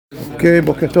Okay,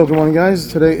 Boker Tov, good morning guys.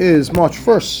 Today is March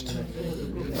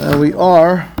 1st and we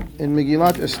are in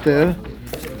Megillat Esther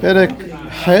Perek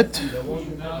Het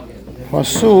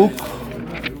Pasuk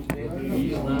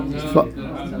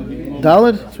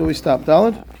Daled. So we stopped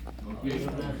Daled.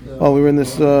 Oh, we were in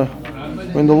this we're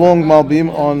in the long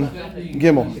Malbim on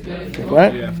Gimel,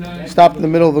 right? Stopped in the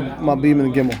middle of the Malbim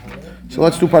and the Gimel. So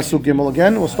let's do Pasuk Gimel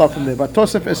again. We'll start from there.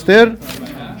 Vatosef Esther,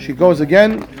 she goes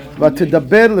again.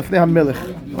 Vatidaber lifnei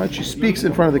hamelech. Right, she speaks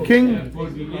in front of the king.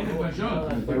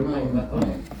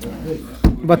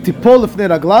 Vatipol lifnei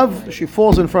raglav, she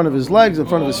falls in front of his legs, in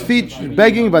front of his feet. She's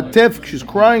begging. Vatef, she's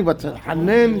crying.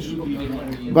 Vathanen,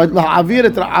 vatlahavir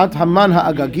et ra'at Haman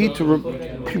ha'agagi, to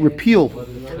repeal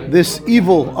this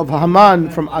evil of Haman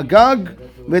from Agag.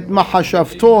 Vet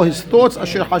mahashavto, his thoughts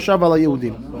asher hashav ala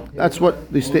Yehudim. That's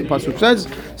what the state pasuk says.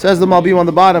 Says the Malbim on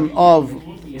the bottom of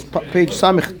page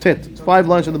Samich Tet. It's 5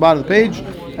 lines on the bottom of the page.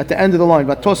 At the end of the line,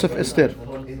 Vatosef Esther.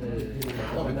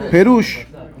 Perush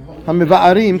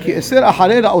hamiva'arim ki Esther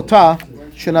acharei ra'ota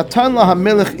shenatan la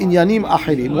hamelech inyanim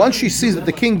achirim. Once she sees that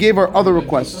the king gave her other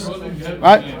requests,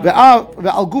 right?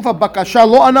 Ve'al gufa bakasha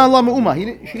lo ana la me'uma. He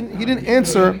didn't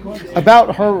answer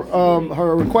about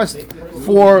her request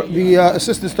for the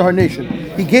assistance to her nation.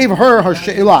 He gave her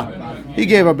she'ilah. He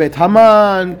gave her Beit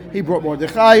Haman, he brought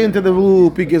Mordechai into the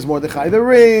loop, he gives Mordechai the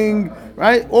ring,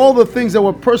 right? All the things that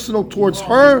were personal towards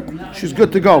her, she's good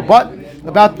to go. But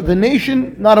about the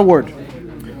nation, not a word.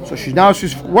 So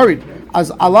she's worried.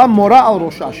 As Allah mora al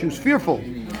rosha, she was fearful.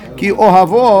 Ki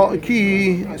ohavo,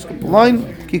 ki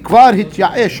kvar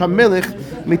hityaesh hamelech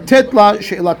mitet la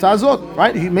she'ilata azot,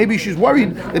 right? Maybe she's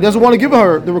worried that he doesn't want to give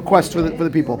her the request for the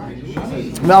people.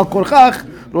 Me'al korchach,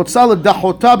 he's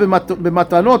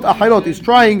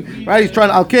trying, right? He's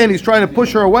trying to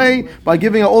push her away by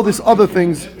giving her all these other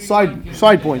things,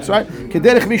 side points, right?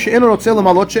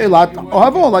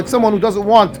 Like someone who doesn't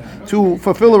want to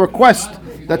fulfill a request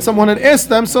that someone had asked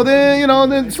them, so they're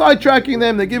sidetracking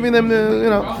them, they're giving them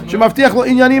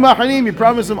you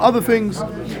promise them other things.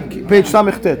 Page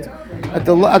Samich Tet, at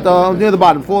the near the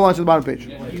bottom, 4 lines at the bottom page.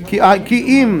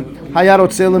 If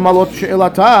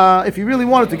he really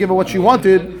wanted to give her what she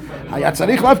wanted, he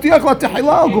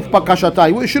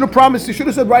should have promised. He should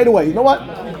have said right away, you know what?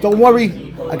 Don't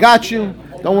worry, I got you.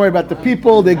 Don't worry about the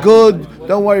people, they're good.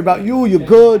 Don't worry about you, you're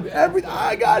good.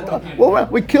 I got. Well,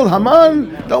 we killed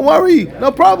Haman. Don't worry,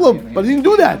 no problem. But he didn't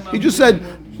do that. He just said,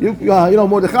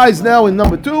 Mordechai is now in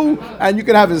number 2, and you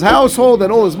can have his household,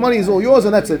 and all his money is all yours,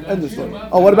 and that's it. End of story.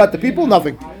 Oh, what about the people?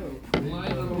 Nothing.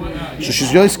 So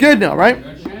she's really scared now, right?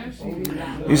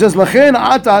 He says, "Lachen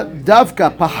ata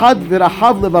davka pahad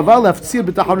v'rahav levava leftzir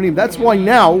b'tacharunim." That's why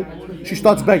now she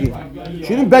starts begging.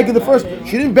 She didn't beg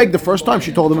the first time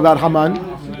she told him about Haman.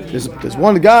 There's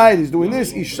one guy, he's doing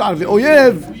this, he's shot the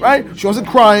oyev, right? She wasn't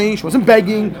crying, she wasn't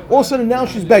begging. All of a sudden now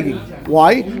she's begging.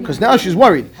 Why? Because now she's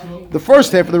worried. The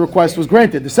first half of the request was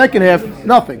granted. The second half,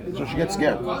 nothing. So she gets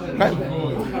scared. Right?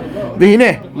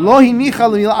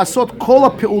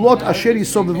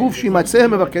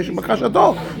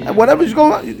 And whatever she's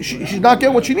going on, she's not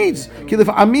getting what she needs.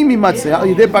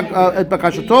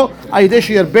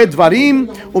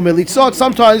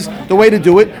 Sometimes the way to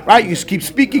do it, right? You keep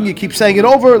speaking, you keep saying it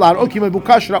over.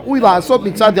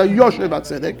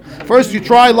 First you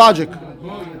try logic.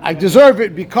 I deserve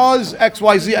it because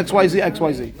XYZ, XYZ,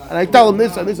 XYZ. And I tell him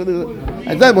this and this and this.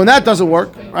 And then when that doesn't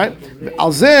work, right?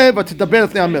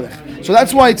 So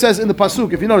that's why it says in the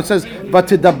Pasuk, if you know, it says,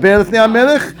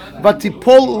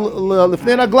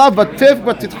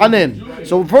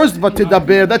 so first,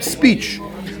 that's speech.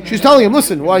 She's telling him,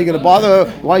 listen, why are you going to bother?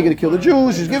 Why are you going to kill the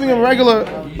Jews? She's giving him regular,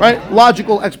 right,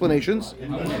 logical explanations.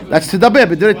 That's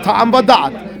tidaber.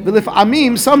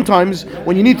 Sometimes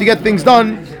when you need to get things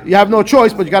done, you have no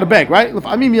choice, but you got to beg, right? You're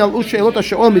going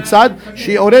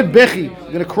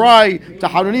to cry.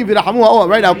 Oh,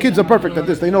 right, our kids are perfect at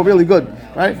this. They know really good,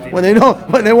 right? When they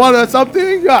want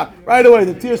something, yeah, right away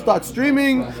the tears start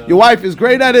streaming. Your wife is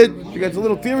great at it. She gets a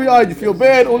little teary-eyed. You feel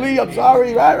bad. Uli, I'm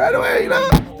sorry. Right away,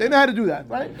 They know how to do that,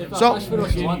 right? So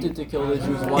he wanted to kill the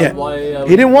Jews. Why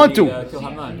he didn't want to. Kill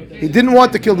Haman? He didn't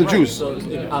want to kill the Jews. So,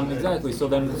 exactly. So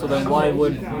then, why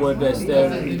would Esther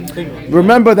think?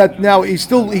 Remember that now he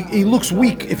looks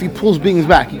weak if he pulls beings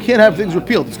back. He can't have things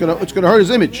repealed. It's gonna hurt his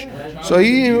image. So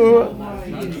he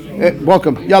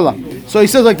welcome, yalla. So he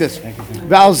says like this.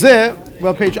 Ve'alzeh,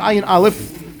 well, page Ayin Aleph.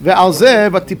 Ve'alzeh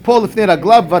v'tipol lifnei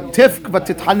raglav v'tefk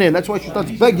v'tithanen. That's why she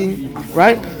starts begging,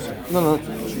 right? No.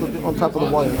 On top of the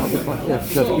wire. Yeah,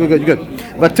 you're good.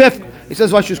 Vatef, he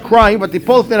says while she's crying,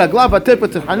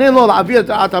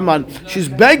 she's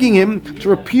begging him to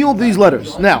repeal these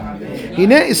letters. Now,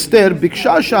 הנה אסתר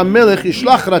ביקשה שהמלך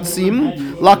ישלח רצים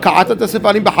לקחת את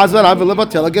הספרים בחזרה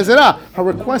ולבטל הגזרה. Her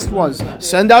request was,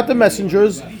 send out the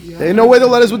messengers, they know where the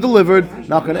letters were delivered,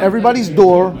 knock on everybody's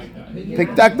door,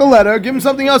 take back the letter, give them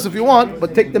something else if you want,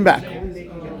 but take them back.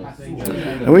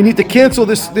 And we need to cancel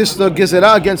this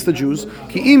gezerah against the Jews.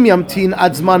 Ki im yamtin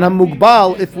ad zman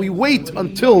hamugbal, if we wait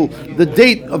until the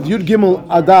date of Yud Gimel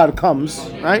Adar comes,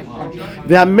 right?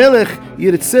 Ve'hamelech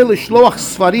yirtzeh lishloach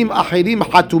sfarim achirim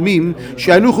hatumim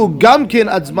she'anuchu gam ken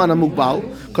ad zman hamugbal.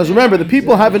 Because remember, the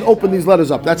people haven't opened these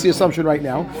letters up. That's the assumption right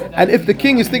now. And if the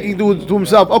king is thinking to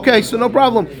himself, okay, so no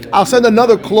problem, I'll send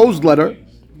another closed letter,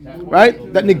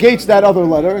 right? That negates that other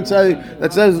letter and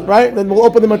that says, right? Then we'll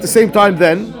open them at the same time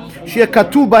then. The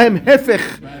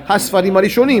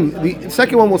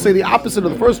second one will say the opposite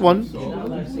of the first one,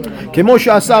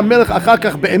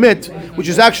 which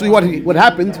is actually what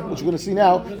happened, which we're going to see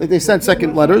now, that they sent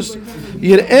second letters.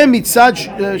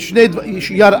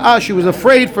 She was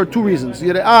afraid for two reasons.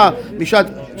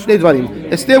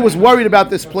 Esther was worried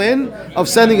about this plan of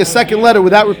sending a second letter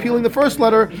without repealing the first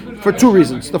letter for two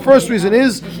reasons. The first reason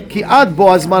is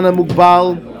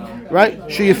right?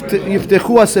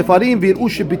 שיפתחו הספרים ויראו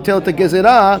שביטל את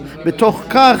הגזרה, בתוך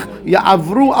כך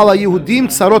יעברו על היהודים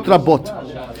צרות רבות.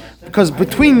 Because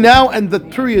between now and the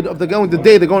period of the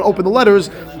day they're going to open the letters,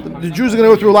 the Jews are going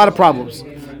to go through a lot of problems.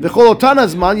 וכל אותן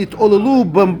הזמן יתעוללו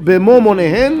במו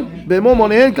מוניהן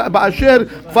באשר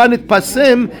כבר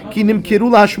נתפסם כי נמכרו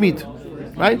להשמיד.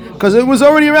 Right? Because it was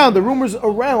already around. The rumors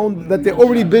around that they've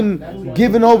already been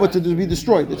given over to be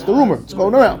destroyed. It's the rumor. It's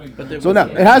going around. So now,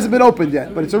 it hasn't been opened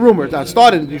yet, but it's a rumor. It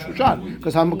started in Shushan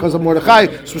because of Mordechai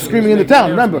was screaming in the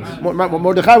town. Remember,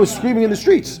 Mordechai was screaming in the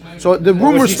streets. So the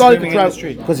rumor started to travel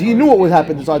because he knew what would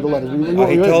happen inside the letters. He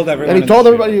told everyone. And he told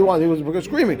everybody he was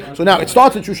screaming. So now it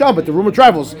starts in Shushan, but the rumor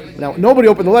travels. Now, nobody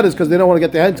opened the letters because they don't want to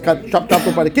get their heads chopped up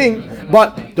by the king,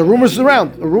 but the rumors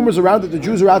around. The rumors around that the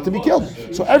Jews are out to be killed.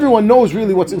 So everyone knows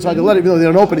really what's inside the letter, even though they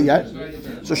don't open it yet.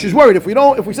 So she's worried if we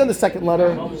send the second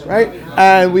letter, right,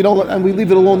 and we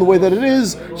leave it alone the way that it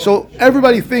is. So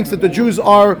everybody thinks that the Jews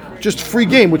are just free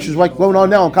game, which is like going on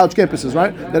now on college campuses,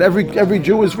 right? That every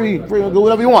Jew is free to do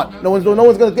whatever you want. No one's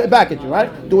going to get back at you,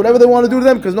 right? Do whatever they want to do to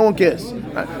them because no one cares.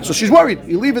 Right? So she's worried.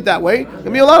 You leave it that way,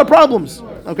 there'll be a lot of problems.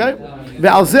 Okay.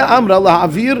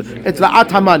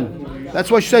 That's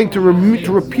why she's saying to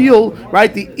repeal,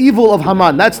 right, the evil of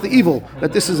Haman. That's the evil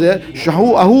that this is it.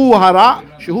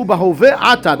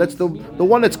 That's the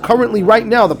one that's currently right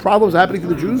now. The problems happening to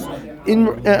the Jews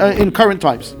in current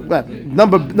times.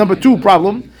 Number two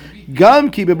problem. גם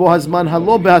כי בבוא הזמן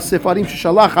הלא בספרים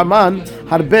ששלח המן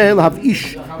הרבה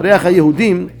להבאיש ריח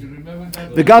היהודים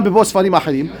וגם בבוא ספרים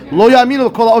אחרים לא יאמינו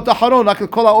לכל האות האחרון רק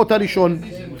לכל האות הראשון.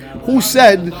 Who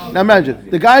said, now imagine,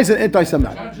 the guy's an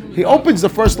anti-Semite. He opens the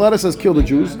first letter, says kill the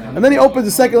Jews, and then he opens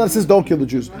the second letter, says don't kill the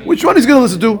Jews. Which one is he going to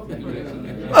listen to?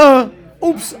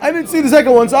 Oops, I didn't see the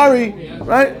second one, sorry.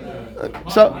 Right?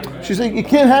 So she's saying you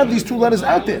can't have these two letters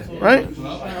out there, right?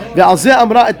 ועל זה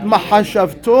אמרה את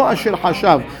מחשבתו אשר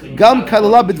חשב, גם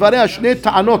כללה בדבריה שני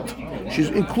טענות. She's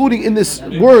including in this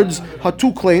words her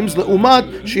two claims. לעומת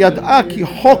שידעה כי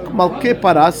חוק מלכי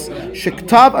פרס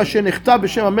שכתב אשר נכתב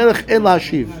בשם המלך אין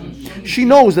להשיב. She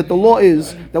knows that the law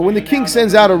is that when the king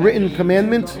sends out a written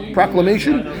commandment,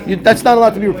 proclamation, that's not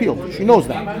allowed to be repealed. She knows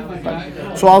that.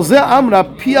 Right? So al ze amra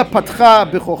pia patcha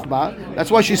b'chokhma.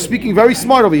 That's why she's speaking very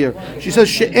smart over here. She says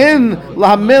she'en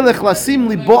lahamelech lasim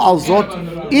libo al zot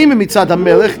im mitzad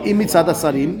hamelech im mitzad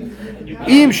hasarim.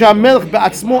 אם שהמלך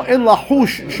בעצמו אין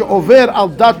לחוש שעובר על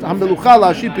דת המלוכה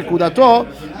להשיב פקודתו,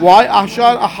 why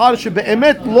אחר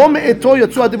שבאמת לא מאתו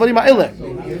יצאו הדברים האלה.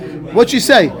 What'd she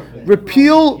say?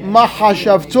 Repeal מה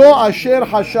חשבתו אשר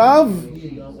חשב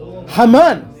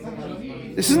Haman.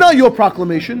 This is not your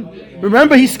proclamation.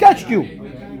 Remember, he sketched you.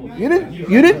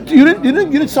 You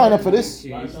didn't sign up for this.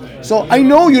 So I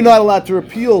know you're not allowed to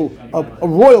repeal a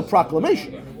royal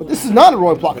proclamation. But this is not a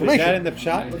royal proclamation. Is that in the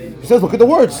pshat? She says, look at the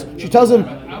words. She tells him,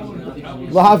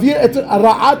 It's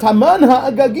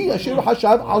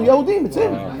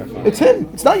him. It's him.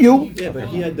 It's not you. Yeah, but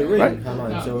he had the ring, right?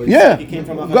 Haman, so he came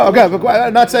from a okay,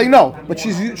 I'm not saying no, but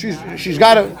she's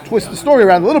got to twist the story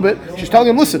around a little bit. She's telling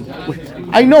him, listen,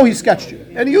 I know he sketched you,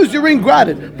 and he used your ring,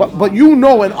 granted, but you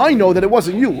know, and I know that it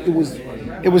wasn't you.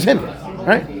 It was him,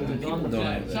 right?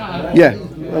 Yeah.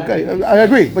 Okay, I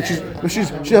agree, but she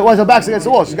has her backs against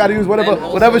the wall. She's got to use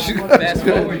whatever she. Fast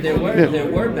forward, there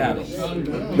were battles.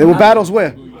 There were battles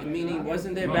where? Meaning,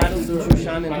 wasn't there battles in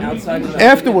Shushan and outside of the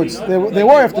afterwards? They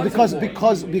were after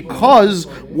because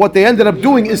what they ended up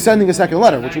doing is sending a second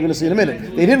letter, which we're going to see in a minute.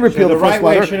 They didn't repeal the first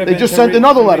letter. They just sent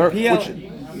another letter.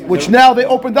 which now they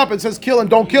opened up and says kill and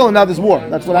don't kill, and now there's war.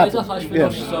 That's what Why is happened.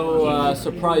 Ahasuerus so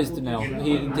surprised now?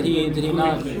 Did he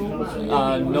not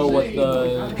know what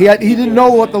the? He didn't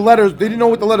know what the letters. They didn't know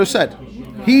what the letter said.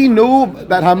 He knew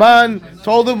that Haman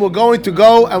told him we're going to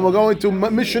go and we're going to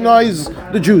missionize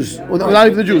the Jews. Well, not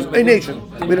even the Jews, a nation.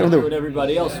 We don't know What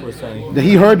everybody else was saying.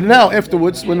 He heard now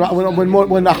afterwards when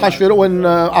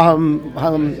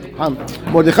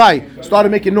Mordechai started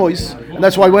making noise, and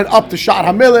that's why he went up to Sha'ar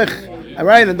HaMelech. All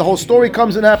right, and the whole story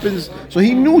comes and happens. So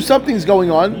he knew something's going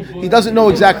on. He doesn't know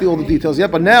exactly all the details yet,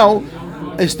 but now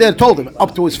Esther told him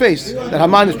up to his face that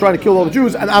Haman is trying to kill all the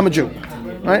Jews, and I'm a Jew.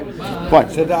 Right? Fine.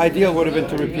 So the ideal would have been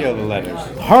to repeal the letters.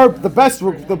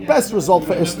 The best result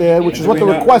for Esther, which is what the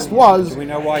request was, do we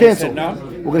know why canceled. he said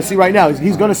no? We're going to see right now.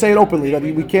 He's going to say it openly that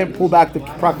we can't pull back the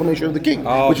proclamation of the king,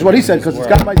 which is what he said because it's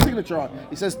got my signature on.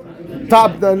 He says,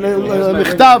 "Tab the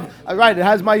michtav." Right, it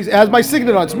has my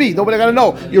signature on. It's me. Nobody got to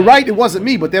know. You're right. It wasn't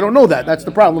me, but they don't know that. That's the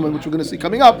problem, which we're going to see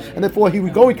coming up. And therefore, he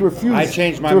was going to refuse. I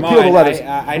changed my to repeal mind. the letters.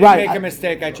 I didn't make a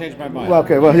mistake. I changed my mind. Well,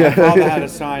 okay. Well, yeah. My father had a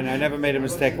sign. I never made a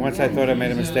mistake. Once I thought I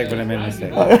made a mistake, but I made a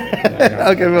mistake.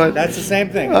 Okay, well, that's the same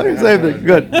thing. Okay, same thing.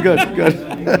 Good.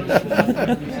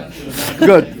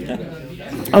 Good.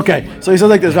 Okay, so he says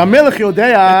like this: Hamelech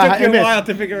Yodea. It took you a while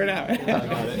to figure it out.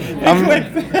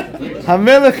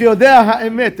 Hamelech Yodea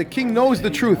ha'emet. The king knows the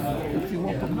truth.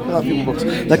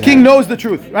 The king knows the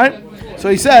truth, right? So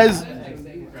he says.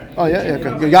 Oh yeah,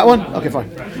 okay. You got one? Okay,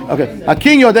 fine. Okay. A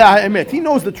king Yodea ha'emet. He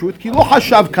knows the truth. Ki lo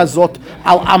hashav kazot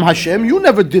al am Hashem. You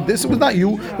never did this. It was not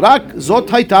you. Rak zot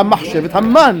hayta machshevet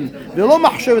Haman. Velo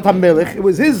machshevet hamelech. It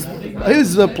was his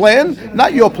plan,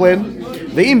 not your plan.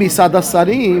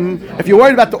 If you're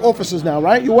worried about the officers now,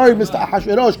 right? You're worried, Mr.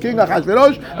 Ahasuerus, King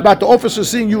Ahasuerus, about the officers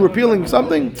seeing you repealing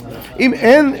something. Im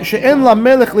she'en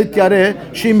lamelech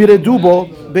lityareh shemiredu bo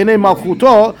b'nei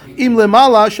malchuto im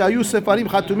lemala shayu sefarim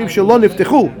chatumim shelo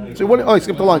niftechu. So what? Oh, I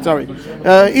skipped the line. Sorry.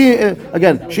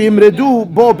 Again, shemiredu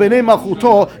bo b'nei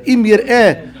malchuto im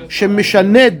yireh. You're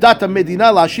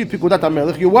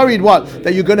worried what?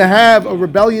 That you're going to have a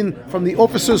rebellion from the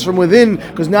officers from within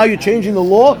because now you're changing the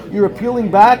law. You're appealing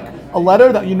back a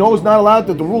letter that you know is not allowed.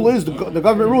 That the rule is the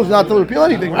government rule is not to repeal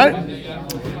anything, right?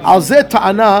 How is it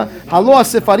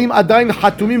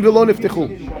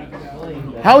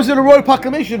a royal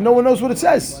proclamation? No one knows what it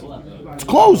says. It's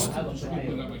closed.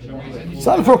 It's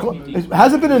not it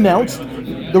hasn't been announced.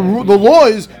 The law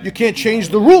is you can't change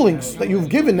the rulings that you've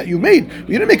given, that you made.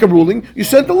 You didn't make a ruling. You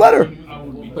sent the letter.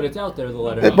 But it's out there, the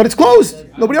letter. But it's closed.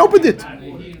 Nobody opened it.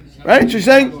 Right? She's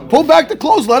saying, pull back the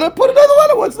closed letter, put another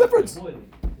letter. What's the difference?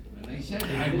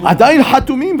 עדיין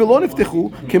חתומים ולא נפתחו,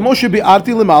 כמו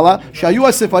שביארתי למעלה, שהיו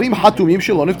הספרים חתומים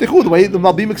שלא נפתחו, the way the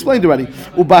Malbim explained already.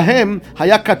 ובהם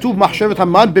היה כתוב מחשבת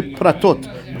המן בפרטות.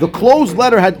 The closed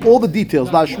letter had all the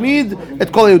details, להשמיד את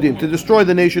כל היהודים, to destroy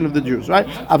the nation of the Jews, right?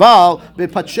 אבל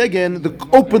בפתשגן, the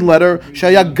open letter,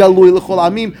 שהיה גלוי לכל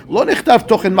העמים, לא נכתב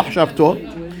תוכן מחשבתו.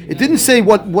 It didn't say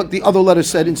what the other letter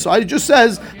said inside. It just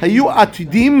says, "Hayu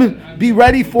atidim, be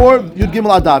ready for Yud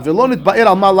Gimel Adav." Velonit ba'er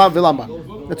al ma'la velama.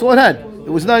 That's all it had. It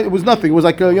was not. It was nothing. It was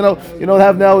like they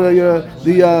have now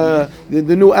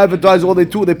the new advertiser. All they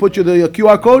do, they put you the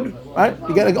QR code, right?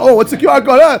 You get what's the QR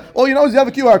code? All you know is you have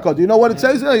a QR code. Do you know what it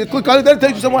says? You click on it, then it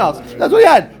takes you somewhere else. That's what he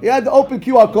had. He had the open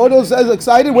QR code. It says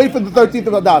excited. Wait for the 13th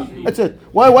of Adar. That's it.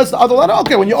 What's the other letter?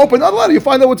 Okay, when you open the other letter, you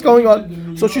find out what's going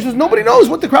on. So she says nobody knows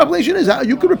what the proclamation is.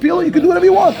 You can repeal it. You can do whatever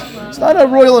you want. It's not a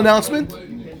royal announcement.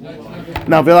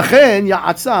 Now, ולכן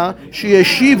יעצה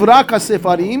שישיב רק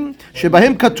הספרים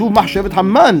שבהם כתוב מחשבת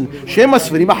המן, שהם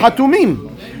הספרים החתומים.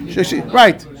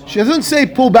 Right. She doesn't say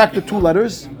pull back the two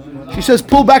letters. She says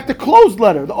pull back the closed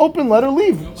letter. The open letter,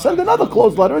 leave. Send another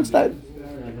closed letter instead.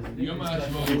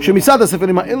 שמצד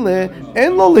הספרים האלה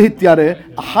אין לו להתיירא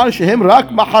אחר שהם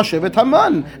רק מחשבת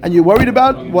המן. And you're worried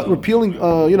about what repealing,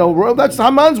 that's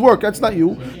Haman's work, that's not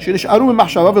you. שנשארו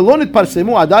ממחשבה ולא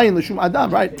נתפרסמו עדיין לשום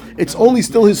אדם, right? It's only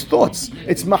still his thoughts.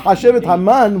 It's מחשבת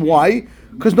המן. Why?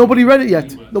 Because nobody read it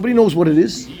yet. Nobody knows what it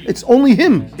is. It's only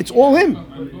him. It's all him.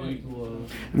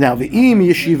 Now, ve'im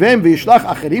yeshivem ve'yishlach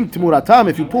acherim timuratam.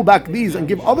 If you pull back these and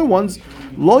give other ones,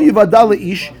 lo yivada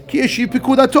leish ki yeshiv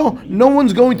pikudato. No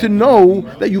one's going to know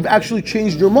that you've actually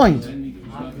changed your mind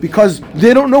because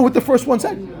they don't know what the first one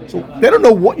said. So they don't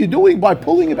know what you're doing by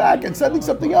pulling it back and sending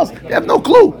something else. They have no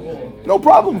clue. No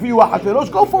problem for you, Ahasuerus.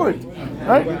 Go for it.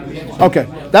 Right? Okay,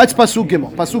 that's pasuk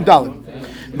gimel. Pasuk dalet.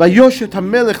 What does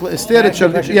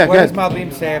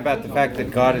Malbim say about the fact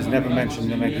that God is never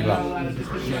mentioned in the Megillah?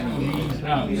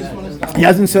 He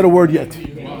hasn't said a word yet.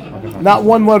 Not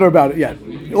one word about it yet.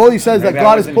 All he says is that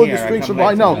God is pulling the strings from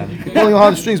behind. No, he's pulling all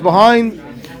the strings behind.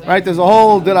 Right? There's a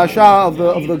whole derasha of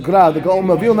the Gra, the Gaon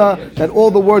of Vilna, that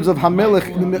all the words of Hamelech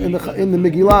in the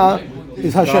Megillah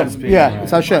is Hashem. Yeah,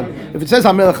 it's Hashem. If it says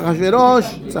Hamelech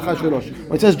Hashverosh, it's a Hashverosh.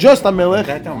 When it says just Hamelech,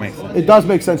 That don't make sense. it does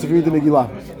make sense if you read the Megillah.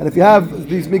 And if you have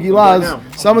these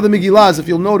Megillahs, some of the Megillahs, if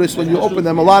you'll notice when you open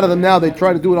them, a lot of them now, they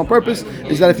try to do it on purpose,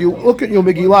 is that if you look at your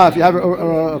Megillah, if you have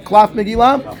a Klaf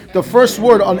Megillah, the first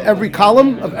word on every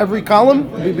column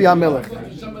will be Hamelech.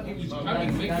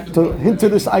 To hint to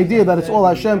this idea that it's all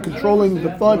Hashem controlling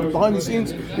the thought behind the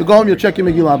scenes, you go home, you check your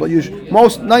Megillah. But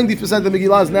most 90% of the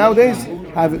Megillahs nowadays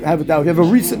have it down. If you have a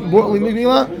recent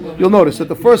Megillah, you'll notice that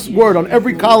the first word on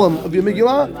every column of your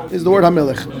Megillah is the word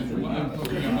Hamelech.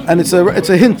 And it's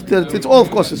a hint that it's all,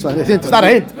 of course, it's not a hint. It's not a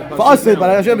hint for us, but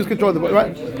Hashem is controlling the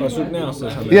right. Pasuk now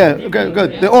says Hamelech. Yeah, okay,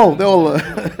 good. They're all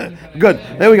good.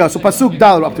 There we go. So Pasuk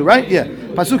Dal we're up to, right? Yeah.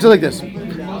 Pasuk says like this.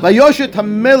 Vayoshet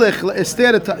Hamelech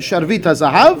leEsther sharvit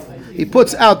hazahav. He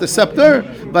puts out the scepter.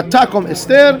 Vatakom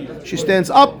Esther. She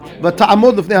stands up.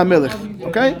 Vata'amod lefnei Hamelech.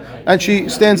 Okay, and she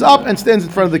stands up and stands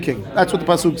in front of the king. That's what the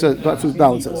pasuk says. Pasuk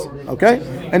Dalet says. Okay.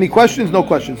 Any questions? No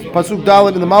questions. Pasuk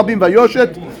Dalet in the Malbim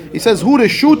Vayoshet. He says, "Hu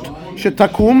reshut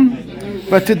shetakum."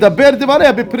 Why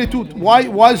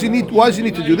does he need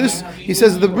to do this? He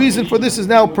says the reason for this is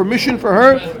now permission for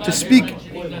her to speak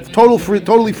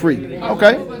totally free.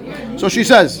 Okay? So she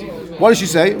says, what does she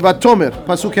say? Vatomer,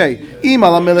 pasuk hey, Ima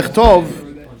lamelech tov,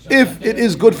 if it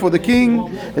is good for the king,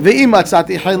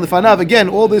 again,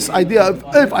 all this idea of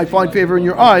if I find favor in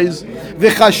your eyes,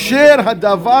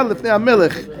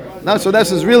 now, so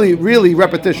this is really, really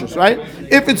repetitious, right?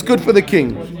 If it's good for the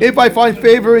king, if I find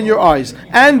favor in your eyes,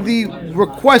 and the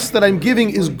request that I'm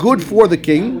giving is good for the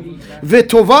king,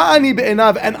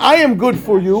 and I am good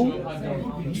for you,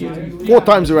 4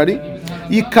 times already,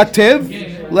 you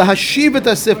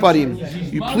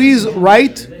please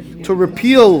write to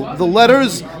repeal the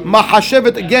letters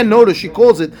Mahashevet. Again, notice she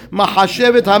calls it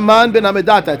Mahashevet Haman ben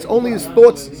Hamedata. It's only his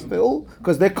thoughts still,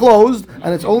 because they're closed,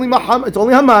 and it's only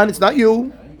Haman, it's not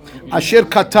you. Asher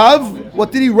Katav,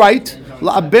 what did he write?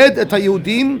 La'abed et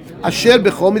HaYehudim Asher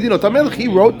bechol medinot HaMelech. He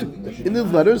wrote in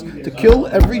his letters to kill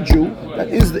every Jew that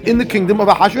is in the kingdom of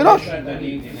Ahasuerus.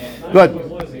 Good.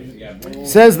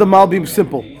 Says the Malbim,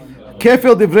 simple.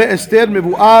 Kefel divrei Esther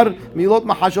mevuar milot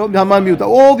mahashav Haman miuta.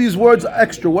 All these words are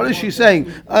extra. What is she saying?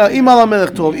 Ima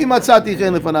lamelech tov, ima tzati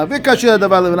chen lefanav, v'kasher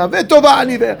hadavar lefanav, v'tova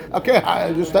ani ve. Okay,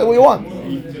 just that what you want.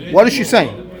 What is she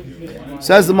saying?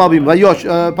 Says the Malbim, Vayosh,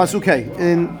 pasuk hey,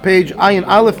 in page Ayin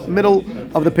Aleph, middle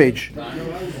of the page.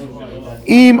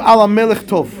 Im ala melech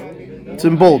tov. It's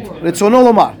in bold. Retzono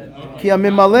lomar.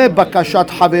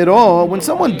 When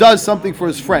someone does something for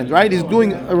his friend, right? He's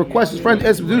doing a request, his friend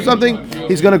asks him to do something,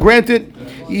 he's going to grant it.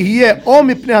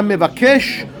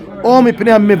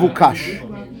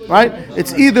 Right?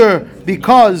 It's either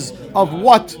because of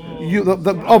what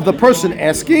of the person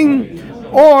asking,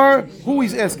 or who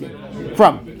he's asking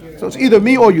from. So it's either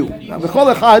me or you. Each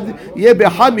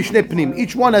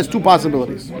one has 2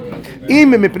 possibilities.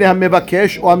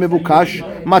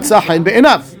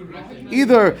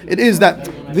 Either it is that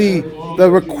the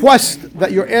request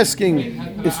that you're asking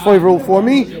is favorable for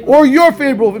me, or you're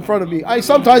favorable in front of me.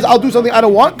 Sometimes I'll do something I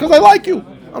don't want because I like you.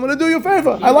 I'm going to do you a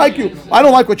favor. I like you. I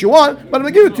don't like what you want, but I'm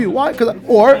going to give it to you. Why?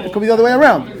 Or it could be the other way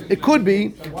around. It could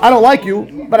be I don't like you,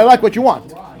 but I like what you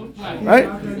want. Right?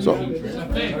 So,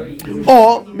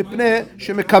 or מפני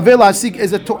שמקווה להשיג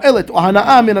איזה תועלת או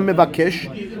הנאה מן המבקש,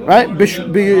 right?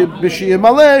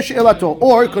 בשימלא שאלתו.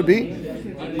 Or it could be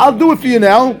I'll do it for you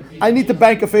now. I need to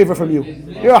bank a favor from you.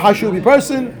 You're a Hashubi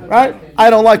person, right?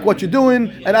 I don't like what you're doing,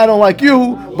 and I don't like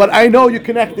you, but I know you're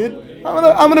connected.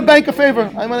 I'm gonna bank a favor.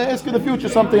 I'm gonna ask in the future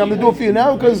something. I'm gonna do it for you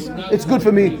now because it's good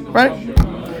for me, right?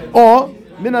 Or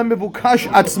מן המבוקש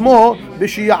עצמו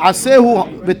בשיעשהו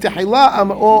בתחילה,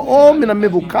 או מן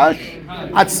המבוקש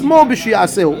עצמו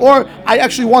בשיעשהו. Or I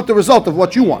actually want the result of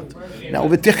what you want. Now,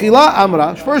 בתחילה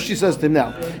אמרה, first she says to him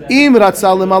now, אם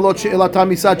רצה למלות שאלתה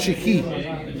מצד שכי,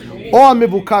 או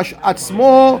המבוקש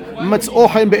עצמו מצאו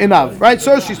חן בעיניו. Right?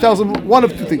 So she tells him one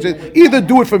of 2 things. Either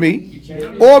do it for me,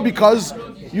 or because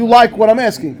you like what I'm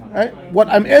asking. Right? What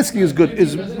I'm asking is good.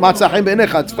 Is מצא חן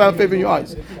בעיניך. It's found favor in your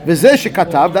eyes. וזה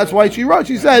שכתב, that's why she wrote.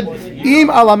 She said, אם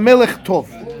על המלך טוב.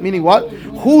 Meaning what?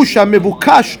 הוא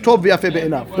שהמבוקש טוב ויפה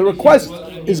בעיניו. The request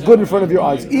is good in front of your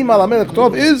eyes. Im al melech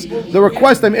tov is the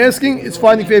request I'm asking is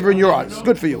finding favor in your eyes. It's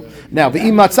good for you. Now,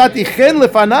 ve'im matzati chen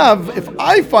lefanav, if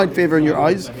I find favor in your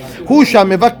eyes, hu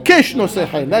shamevakesh nosei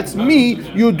chen. That's me.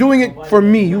 You're doing it for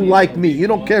me. You like me. You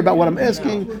don't care about what I'm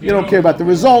asking. You don't care about the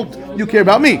result. You care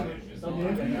about me.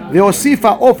 והוסיפה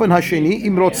אופן השני,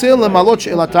 אם רוצה למלות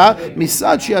שאלתה,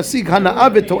 מצד שישיג הנאה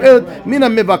ותועלת מן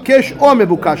המבקש או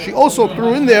המבוקש. She also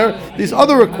threw in there these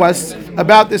other requests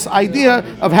about this idea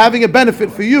of having a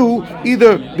benefit for you,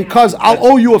 either because I'll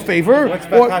owe you a favor. What's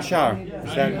Bekashar?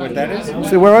 Is that what that is?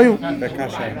 So where are you?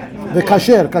 Bekashar. The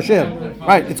kasher.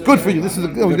 Right, it's good for you. This is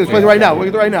we're going to explain it right now. We're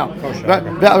going to do it right now. Kosher.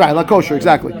 Right, like kosher,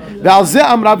 exactly. ועל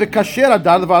זה אמרה וכשר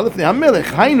הדר דבר לפני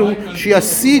המלך. היינו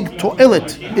שישיג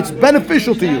תועלת. It's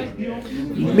beneficial to you.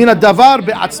 מן הדבר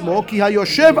בעצמו, כי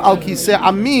היושב על כיסא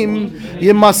עמים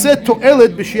ימסה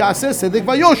תועלת בשיעשה צדק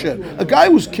ויושר. A guy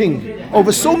who's king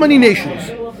over so many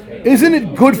nations. Isn't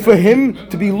it good for him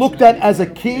to be looked at as a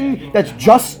king that's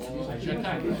just?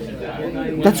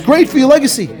 That's great for your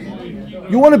legacy.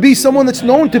 You want to be someone that's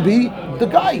known to be the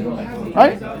guy,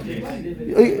 right?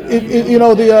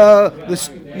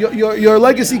 Your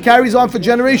legacy carries on for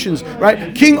generations, right?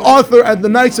 King Arthur and the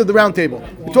Knights of the Round Table.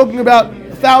 We're talking about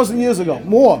 1,000 years ago,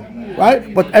 more,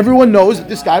 right? But everyone knows that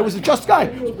this guy was a just guy.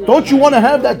 Don't you want to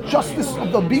have that justice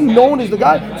of being known as the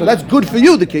guy? So that's good for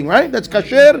you, the king, right? That's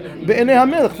kasher be'enei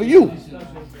hamelech, for you.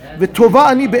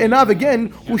 וטובה אני בעיניו, again,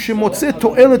 הוא שמוצא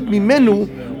תועלת ממנו,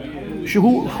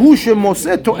 שהוא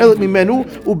שמוצא תועלת ממנו,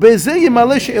 ובזה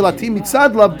ימלא שאלתי מצד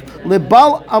לבל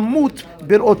אמות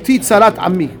בראותי צרת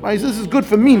עמי. Right? This is good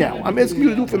for me now. I'm asking you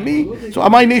to do it for me, so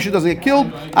my nation doesn't get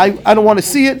killed. I don't want to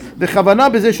see it. וכוונה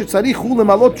בזה שצריך הוא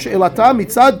למלות שאלתה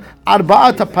מצד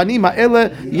ארבעת הפנים האלה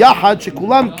יחד,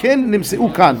 שכולם כן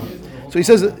נמצאו כאן. So he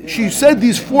says, she said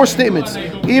these four statements.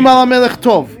 אם על המלך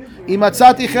טוב, אם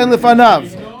מצאתי חן לפניו,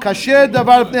 kasher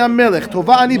davar pnei hamelech,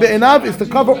 tova ani be'enav, is to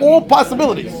cover all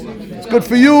possibilities. It's good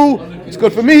for you. It's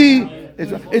good for me.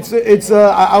 It's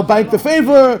I'll bank the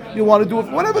favor. You want to do it,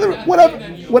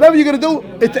 whatever you're going to do.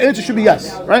 The answer should be yes,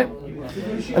 right?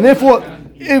 And therefore,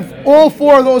 if all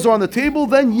four of those are on the table,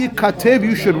 then yikatev,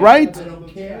 you should write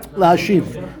lahashiv,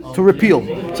 to repeal.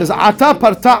 It says ata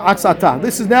parta atzata.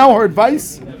 This is now her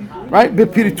advice, right?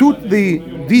 Bepiritut, the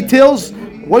details.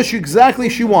 What she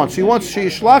wants. She wants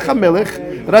sheishlach hamelech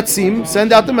ratzim,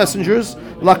 send out the messengers,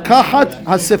 lakahat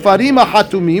hasefarim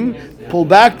hatumim, pull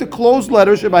back the closed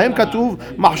letters, shebahem katuv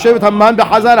mahshevet haman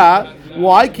behazara.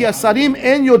 Why? Ki asarim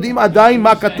en yodim adayin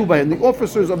ma katuv bahem. The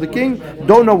officers of the king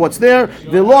don't know what's there.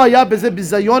 Velo haya beze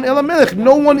bizayon el hamelech.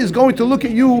 No one is going to look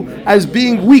at you as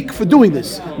being weak for doing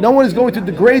this. No one is going to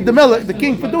degrade the melech, the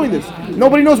king, for doing this.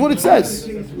 Nobody knows what it says.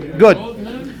 Good.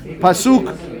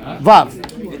 Pasuk Vav.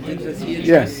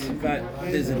 Yes. But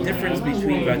there's a difference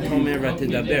between Vatomer and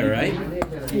Tidaber, right?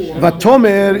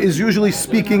 Vatomer is usually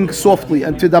speaking softly,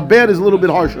 and Tidaber is a little bit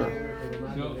harsher.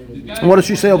 And what does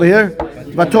she say over here?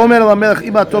 Vatomer el hamelech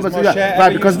ima tov v'tzidiyah.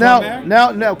 Right, because now,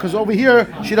 because over here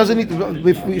she doesn't need to.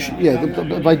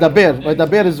 Vaydaber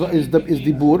is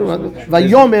dibur.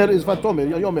 Vayomer is Vatomer.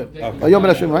 Yomer. Vayomer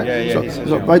Hashem.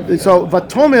 Right. So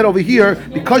Vatomer over here,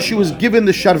 because she was given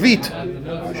the sharvit.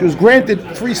 She was granted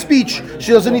free speech.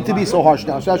 She doesn't need to be so harsh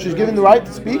now. So she's given the right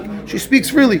to speak. She speaks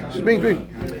freely. She's being free.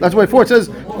 That's why before it says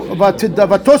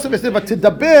vatidaber.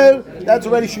 That's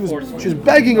already she was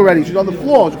begging already. She's on the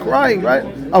floor. She's crying. Right?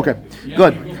 Okay.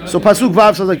 Good. So pasuk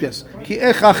vav says like this: Ki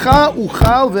echacha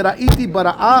uchal v'ra'iti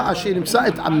bara'a asher nimsa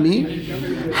et ami.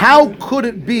 How could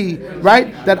it be,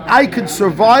 right, that I could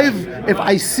survive if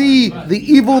I see the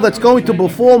evil that's going to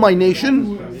befall my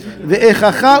nation?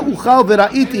 How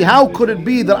could it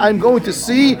be that I'm going to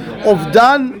see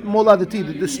Ovdan Moladati,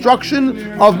 the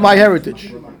destruction of my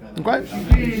heritage? Okay?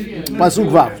 Pasuk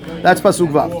Vav. That's Pasuk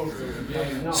Vav.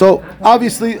 So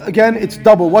obviously, again, it's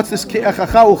double. What's this? Why?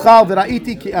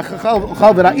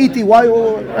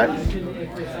 Right?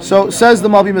 So says the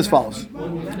Malbim as follows.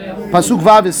 Pasuk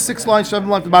Vav is 6 lines, 7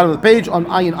 lines at the bottom of the page on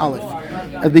Ayin Aleph.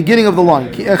 At the beginning of the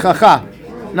line.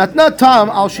 נתנה טעם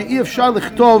על שאי אפשר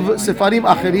לכתוב ספרים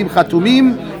אחרים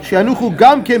חתומים שינוחו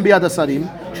גם כן ביד השרים.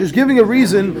 She's giving a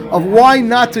reason of why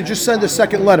not to just send a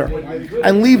second letter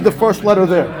and leave the first letter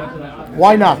there.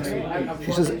 Why not?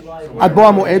 She says, עד בוא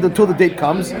המועד, until the date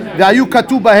comes, והיו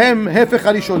כתוב בהם הפך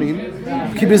הראשונים,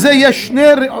 כי בזה יש שני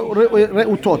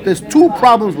רעותות. There's 2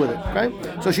 problems with it. Okay?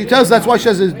 So she tells, that's why she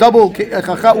says it's double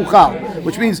חכה וחל,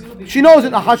 which means she knows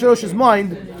in Ahasuerus's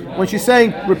mind, when she's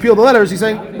saying repeal the letters, he's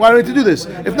saying, why do I need to do this?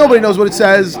 If nobody knows what it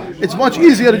says, it's much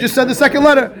easier to just send the second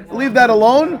letter. Leave that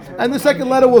alone, and the second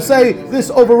letter will say, this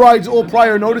overrides all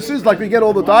prior notices, like we get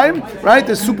all the time, right?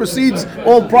 This supersedes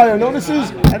all prior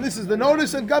notices, and this is the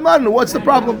notice, and come on, what's the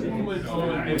problem?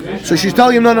 So she's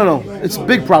telling him, no, it's a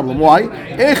big problem. Why?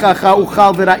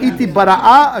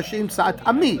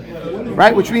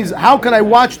 Right? Which means, how can I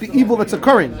watch the evil that's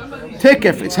occurring?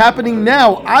 tekef. It's happening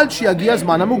now. Al shiagi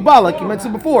azman hamugbal, like you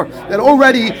mentioned before, that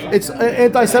already it's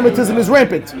anti-Semitism is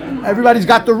rampant. Everybody's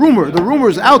got the rumor. The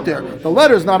rumor's out there. The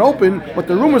letter's not open, but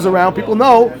the rumor's around. People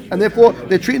know, and therefore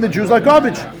they're treating the Jews like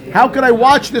garbage. How can I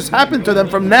watch this happen to them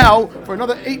from now for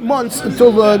another 8 months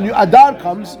until the new Adar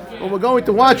comes, when we're going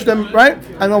to watch them, right?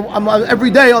 And every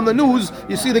day on the news,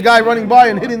 you see the guy running by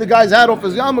and hitting the guy's hat off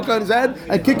his yarmulke on his head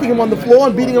and kicking him on the floor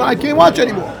and beating him. I can't watch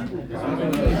anymore.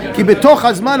 In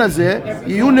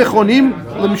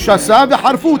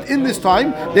this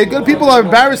time, people are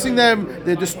embarrassing them,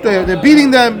 they're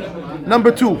beating them.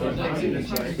 Number 2,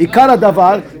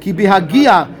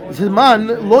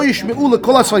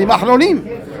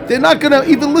 they're not going to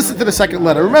even listen to the second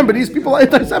letter. Remember, these people are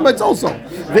anti-Semites also.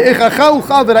 Right? How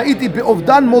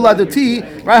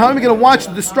am I going to watch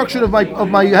the destruction of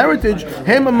my heritage?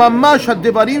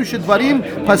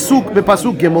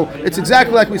 It's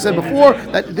exactly like we said before,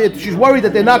 that she's worried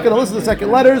that they're not going to listen to the second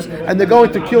letters, and they're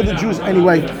going to kill the Jews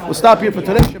anyway. We'll stop here for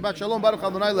today. Shabbat Shalom. Baruch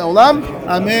Adonai Le'olam.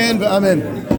 Amen. Amen.